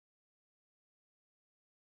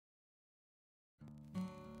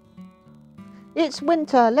It's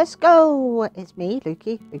winter, let's go! It's me,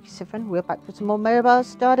 Lukey Siffrin. We're back for some more mobile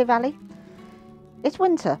Stardew Valley. It's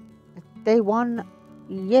winter. Day 1,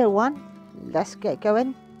 year 1. Let's get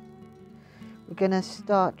going. We're gonna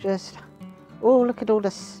start just... Oh, look at all the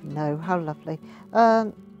snow. How lovely.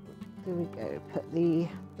 There we go. Put the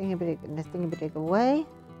thingamajig away.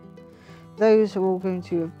 Those are all going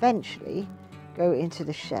to eventually go into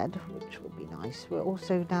the shed, which will be nice. We're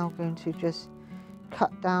also now going to just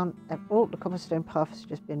cut down. Oh, the cobblestone path has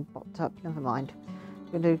just been blocked up. Never mind.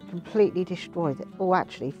 I'm going to completely destroy that. Oh,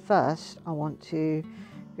 actually, first I want to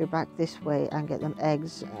go back this way and get them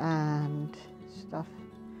eggs and stuff.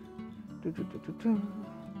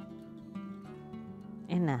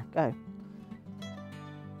 In there, go.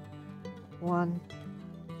 1,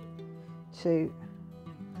 2,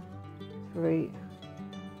 3,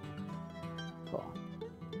 4.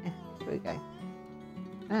 Here we go.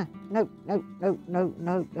 No,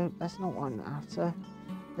 that's not one after.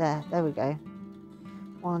 There we go.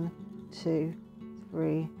 1, 2,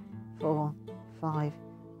 3, 4, 5,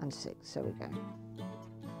 and 6. There we go.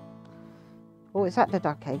 Oh, is that the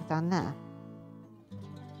duck egg down there?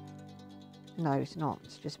 No, it's not.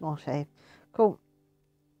 It's just Morte. Cool.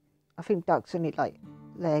 I think ducks only like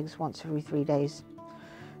legs once every 3 days.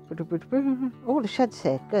 Oh, the shed's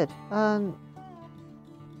here. Good. We're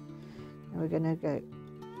gonna go.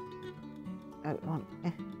 Oh,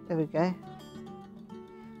 there we go.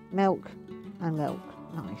 Milk and milk.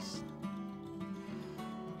 Nice.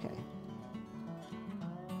 Okay.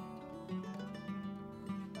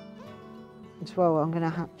 As well, I'm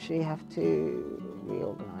gonna actually have to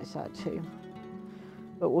reorganize that too,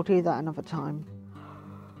 but we'll do that another time.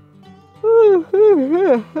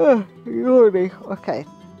 Okay,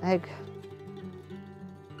 egg.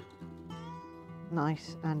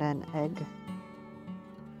 Nice, and then egg.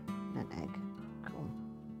 And then egg. Cool.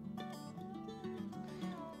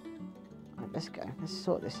 Right, let's go. Let's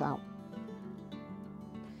sort this out.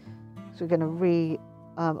 So we're going to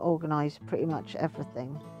reorganize pretty much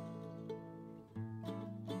everything.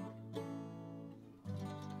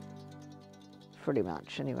 Pretty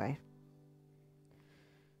much, anyway.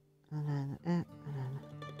 And then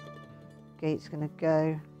gate's going to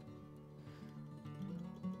go.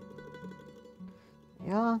 There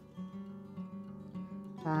we are.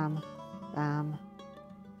 Bam, bam,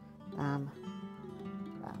 bam,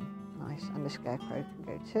 bam. Nice. And the scarecrow can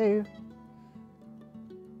go too.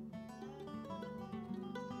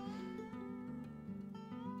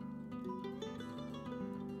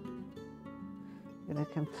 I'm going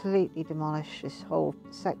to completely demolish this whole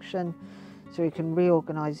section so we can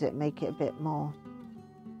reorganize it, make it a bit more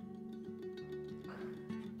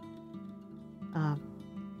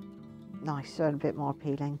nicer and a bit more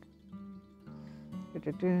appealing.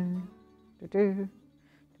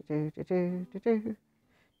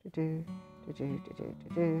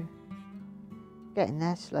 Getting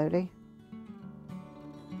there slowly.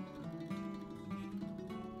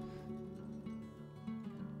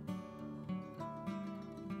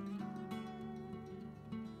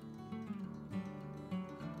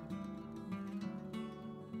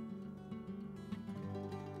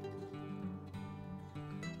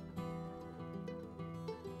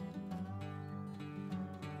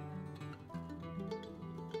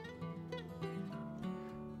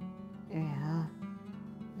 Yeah,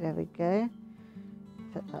 there we go.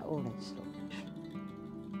 Put that all in storage.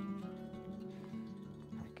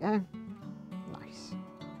 There we go. Nice.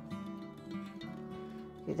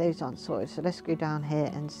 Okay, those aren't sorted, so let's go down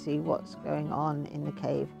here and see what's going on in the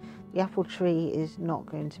cave. The apple tree is not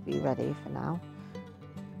going to be ready for now.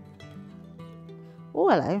 Oh,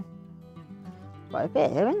 hello. Quite a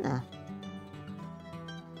bit here, isn't there?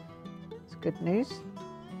 It's good news.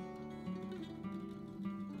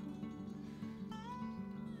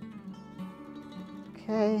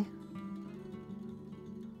 Okay.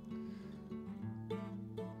 Put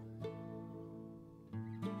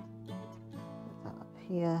that up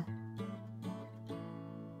here.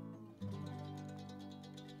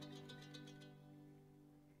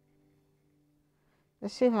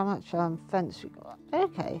 Let's see how much fence we got.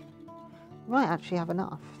 Okay. We might actually have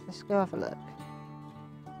enough. Let's go have a look.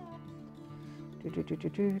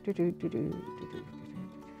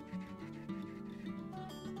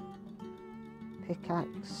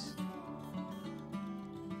 Pickaxe.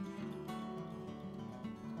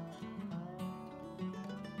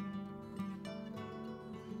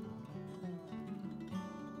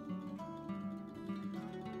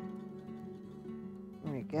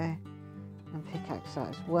 There we go. And pickaxe that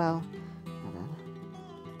as well. And then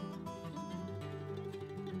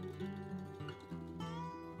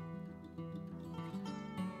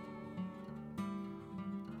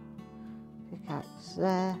pickaxe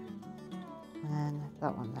there, and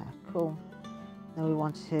that one there. Cool. Then we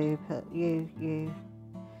want to put you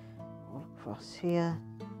all across here.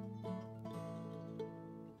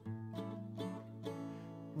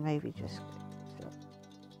 Maybe just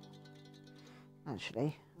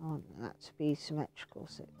actually I want that to be symmetrical.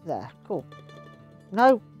 So there, cool.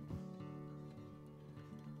 No.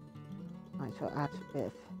 Right, so I'll add a bit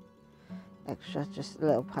of extra, just a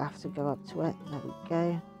little path to go up to it. There we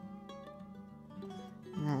go.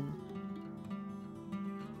 And then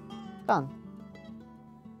done.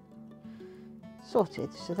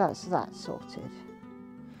 Sorted. So that's that sorted.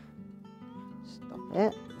 Stop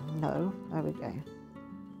it. No. There we go.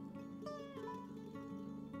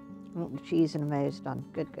 Oh, the cheese and the mayo's done.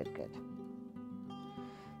 Good, good, good.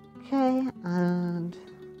 Okay, and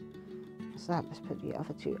so that, let's put the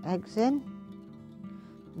other 2 eggs in.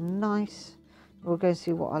 Nice. We'll go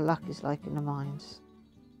see what our luck is like in the mines.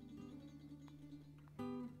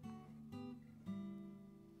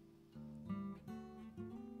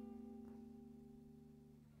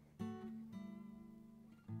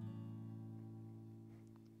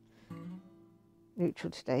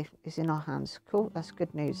 Neutral today is in our hands. Cool, that's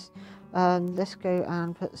good news. Let's go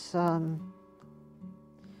and put some.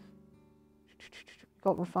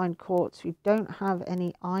 Got refined quartz. We don't have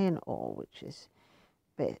any iron ore, which is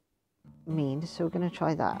a bit mean, so we're going to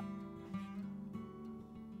try that.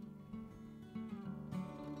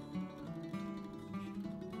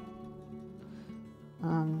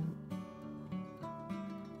 There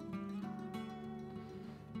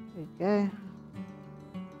we go.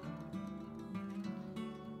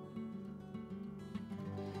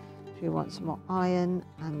 We want some more iron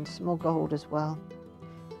and some more gold as well.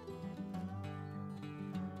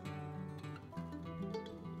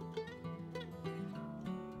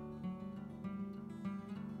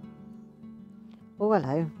 Oh,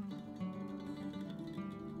 hello.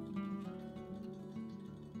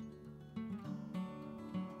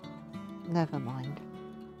 Never mind.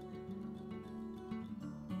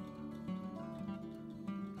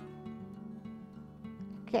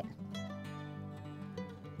 Okay.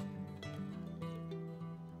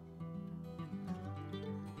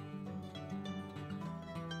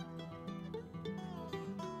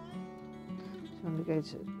 So I'm going to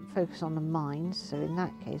go to focus on the mines. So in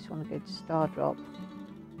that case, I want to go to Stardew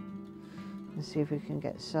and see if we can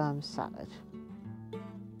get some salad.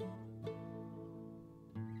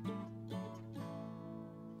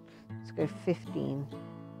 Let's go 15.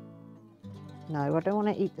 No, I don't want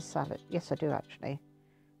to eat the salad. Yes, I do actually.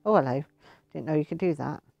 Oh, hello. Didn't know you could do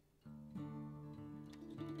that.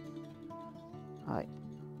 Right.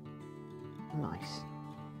 Nice.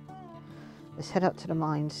 Let's head up to the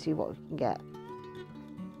mines, see what we can get.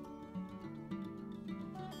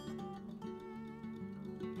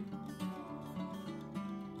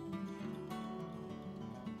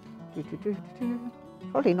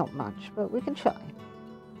 Probably not much, but we can try.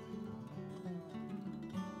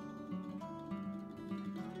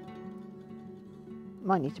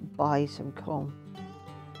 Might need to buy some coal.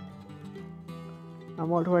 And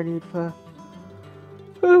what do I need for?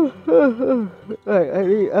 Right, I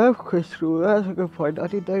need earth crystal. That's a good point. I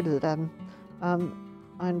didn't know to them.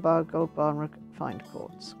 Iron bar, gold bar, and refined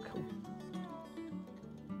quartz. Cool.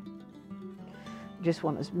 Just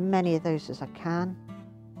want as many of those as I can.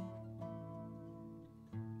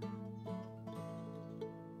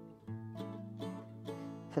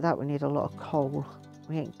 For that we need a lot of coal.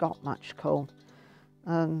 We ain't got much coal.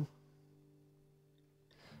 We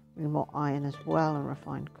need more iron as well and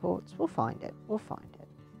refined quartz. We'll find it. We'll find it.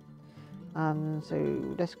 So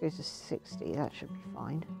let's go to 60. That should be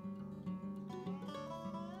fine.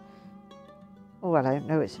 Oh, hello.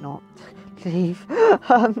 No, it's not. Leave.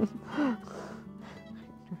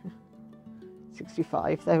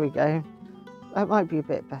 65. There we go. That might be a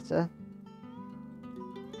bit better.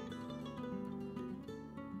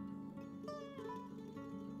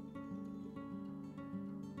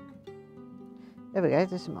 There we go,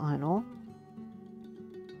 there's some iron ore.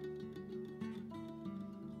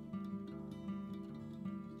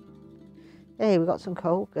 Hey, we got some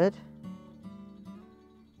coal, good.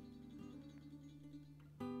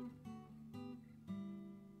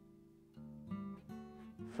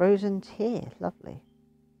 Frozen tear, lovely.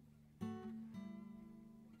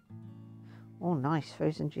 Oh, nice,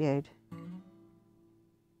 frozen geode.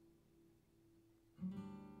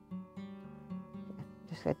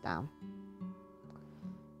 Just head down.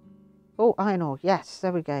 Oh, iron ore, yes,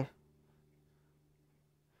 there we go.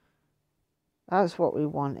 That's what we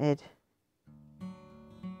wanted.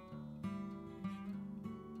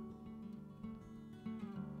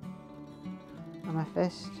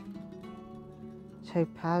 Amethyst.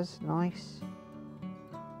 topaz, nice.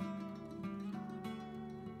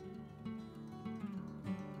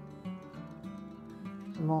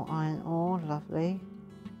 Some more iron ore, lovely.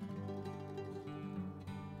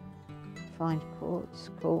 Find quartz,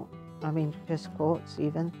 cool. I mean, just quartz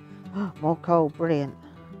even. More coal, brilliant.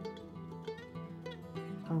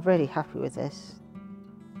 I'm really happy with this.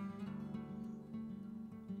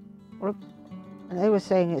 And they were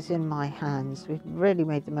saying it's in my hands. We've really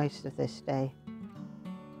made the most of this day.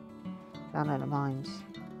 Down in the mines.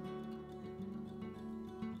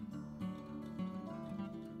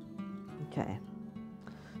 Okay.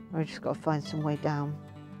 I've just got to find some way down.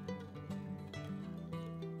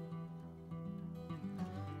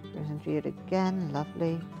 Frozen geode again,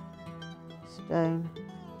 lovely. Stone.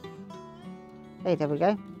 Hey, there we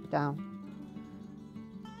go. Down.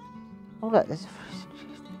 Oh look, there's a frozen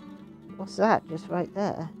geode. What's that? Just right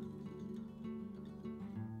there.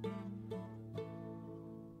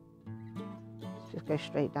 Let's just go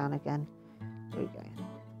straight down again. There we go.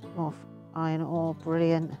 More iron ore,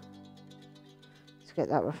 brilliant. Let's get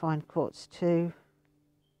that refined quartz too.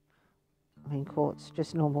 I mean quartz,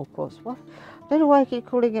 just normal quartz. What? I don't know why I keep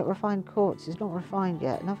calling it refined quartz. It's not refined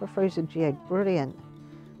yet. Another frozen geode, brilliant.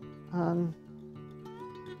 Got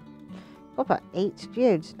about 8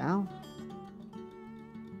 geodes now.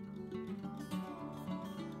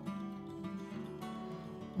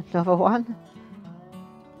 Another one.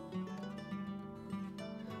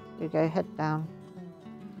 Here we go, head down.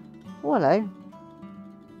 Oh, hello.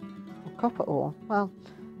 Copper ore. Well,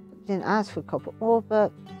 didn't ask for copper ore,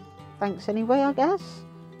 but thanks anyway, I guess.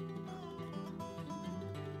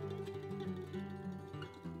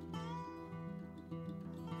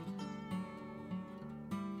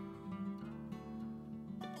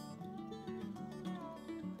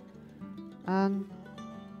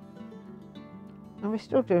 And we're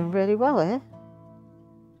still doing really well here.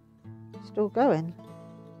 Still going.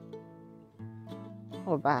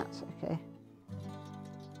 Or bats, okay.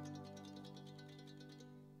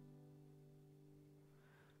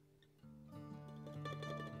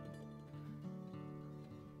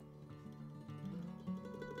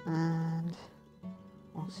 And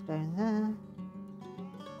more stone there.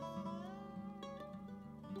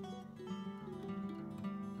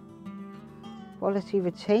 Quality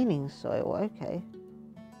retaining soil, okay.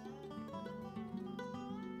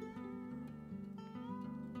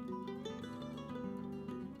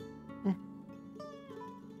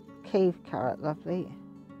 Cave carrot, lovely.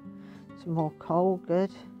 Some more coal,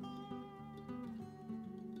 good.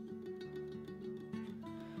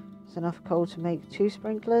 There's enough coal to make 2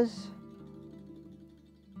 sprinklers.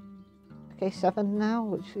 Okay, 7 now,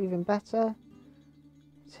 which is even better.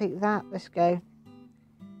 Take that, let's go.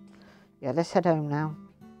 Yeah, let's head home now.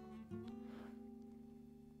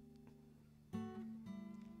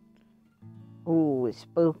 Oh, it's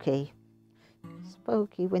spooky.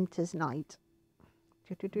 Spooky winter's night.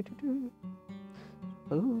 Spooky.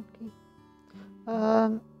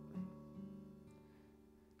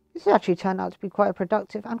 This actually turned out to be quite a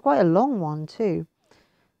productive and quite a long one too.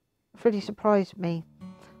 It really surprised me.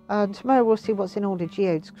 Tomorrow we'll see what's in all the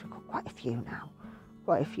geodes. We've got quite a few now.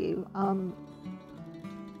 Quite a few.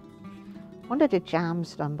 Wonder if the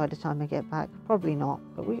jam's done by the time I get back. Probably not,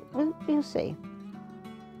 but we'll see.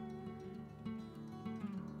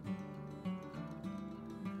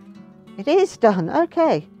 It is done.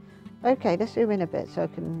 Okay. Okay, let's zoom in a bit so I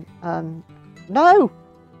can... No!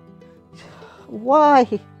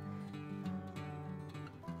 Why?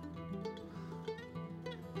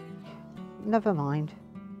 Never mind.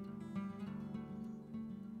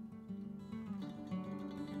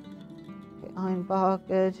 Okay, iron bar,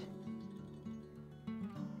 good.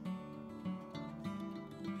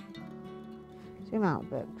 Zoom out a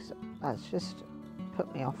bit, because that's just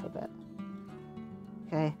put me off a bit.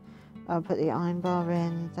 Okay, I'll put the iron bar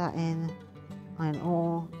in, that in, iron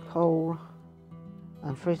ore, coal,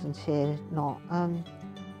 and frozen's here, not.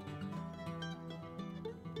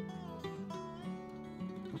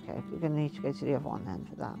 Okay, we're going to need to go to the other one then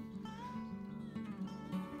for that.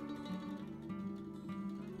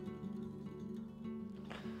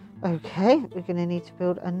 Okay, we're going to need to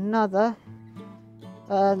build another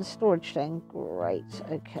storage thing. Great,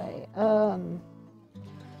 okay.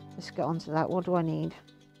 Let's get on to that. What do I need?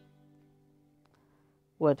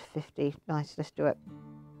 Wood, 50. Nice, let's do it.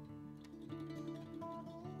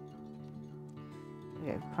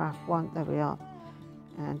 Okay, craft 1, there we are.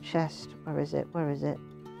 And chest, where is it? Where is it?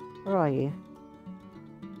 Where are you?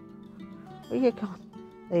 Where you gone?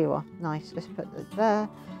 There you are. Nice, let's put it there.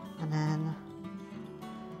 And then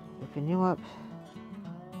open you up.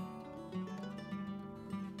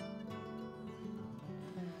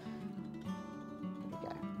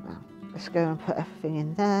 Let's go and put everything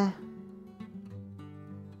in there.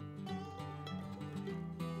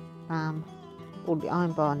 All the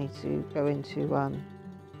iron bar needs to go into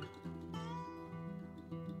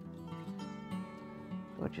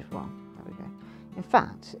storage as well. There we go. In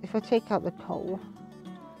fact, if I take out the coal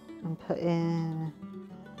and put in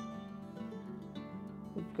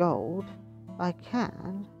the gold, I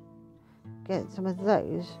can get some of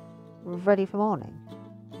those ready for morning.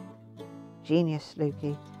 Genius,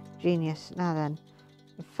 Lukey. Genius. Now then,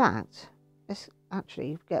 in fact, let's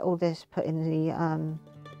actually get all this put in the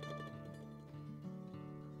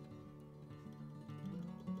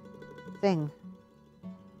thing.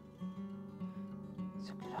 It's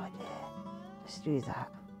a good idea. Let's do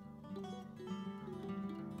that.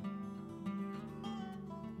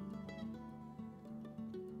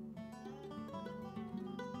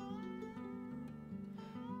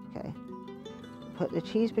 Okay. Put the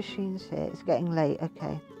cheese machines here. It's getting late.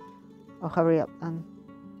 Okay. I'll hurry up then.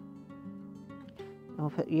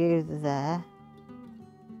 I'll put you there.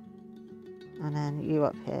 And then you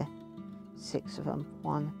up here. 6 of them.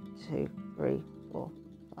 1, 2, 3, 4,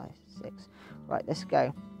 5, 6. Right, let's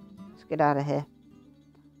go. Let's get out of here.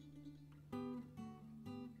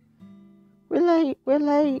 We're late. We're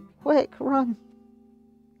late. Quick, run.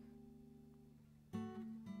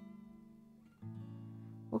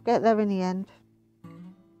 We'll get there in the end.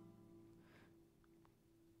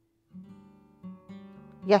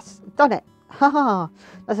 Yes, done it. Haha.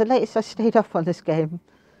 That's the latest I stayed up on this game.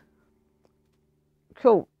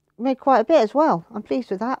 Cool. Made quite a bit as well. I'm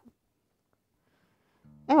pleased with that.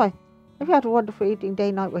 Anyway, if you had a wonderful evening,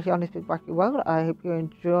 day, night with you on this big wacky world, I hope you're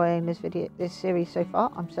enjoying this series so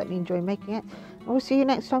far. I'm certainly enjoying making it. And we'll see you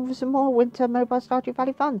next time for some more winter mobile Stardew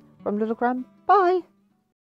Valley fun from Little Graham. Bye.